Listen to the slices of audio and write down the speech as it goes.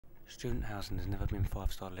Student housing has never been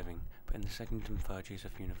five-star living, but in the second and third years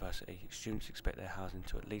of university, students expect their housing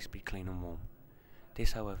to at least be clean and warm.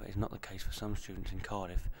 This, however, is not the case for some students in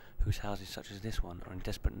Cardiff, whose houses such as this one are in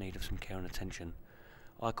desperate need of some care and attention.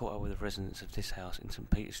 I caught up with the residents of this house in St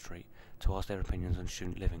Peter's Street to ask their opinions on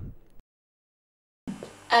student living.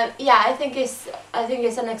 Yeah, I think it's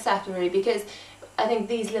unacceptable really, because I think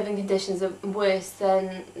these living conditions are worse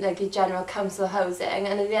than like your general council housing,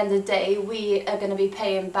 and at the end of the day we are going to be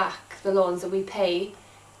paying back the loans that we pay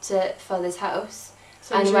for this house.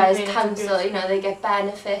 So and whereas council, you know, they get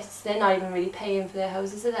benefits, they're not even really paying for their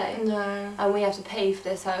houses, are they? No. And we have to pay for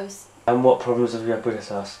this house. And what problems have you had with this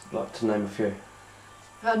house? Like, to name a few.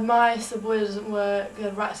 We had mice, the boiler doesn't work, we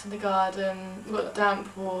had rats in the garden, we've got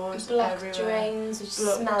damp walls everywhere. Drains, which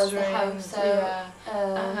smells the house out.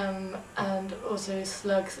 Yeah. And also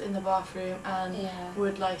slugs in the bathroom and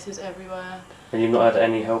wood lices everywhere. And you've not had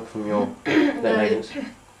any help from your letting agents?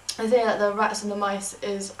 I think that the rats and the mice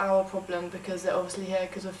is our problem because they're obviously here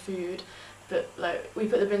because of food, but like we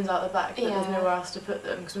put the bins out the back, but there's nowhere else to put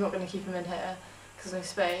them because we're not going to keep them in here. There's no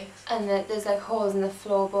space. And there's like holes in the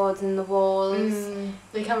floorboards and the walls.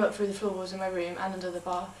 They come up through the floorboards in my room and under the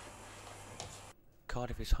bath.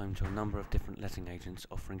 Cardiff is home to a number of different letting agents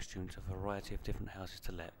offering students a variety of different houses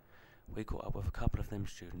to let. We caught up with a couple of them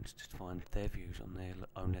students to find their views on their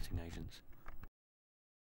own letting agents.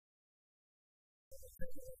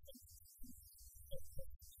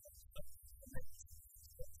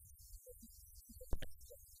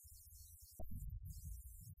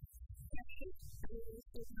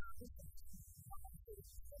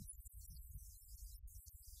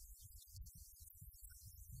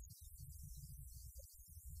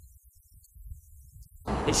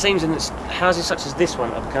 It seems that houses such as this one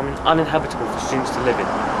are becoming uninhabitable for students to live in.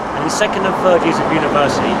 And in second and third years of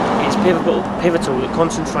university, it's pivotal that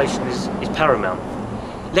concentration is paramount.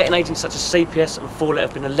 Letting agents such as CPS and Forelet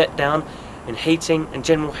have been a letdown in heating and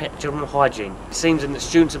general hygiene. It seems that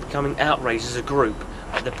students are becoming outraged as a group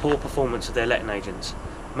at the poor performance of their letting agents.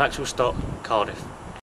 Maxwell Stott, Cardiff.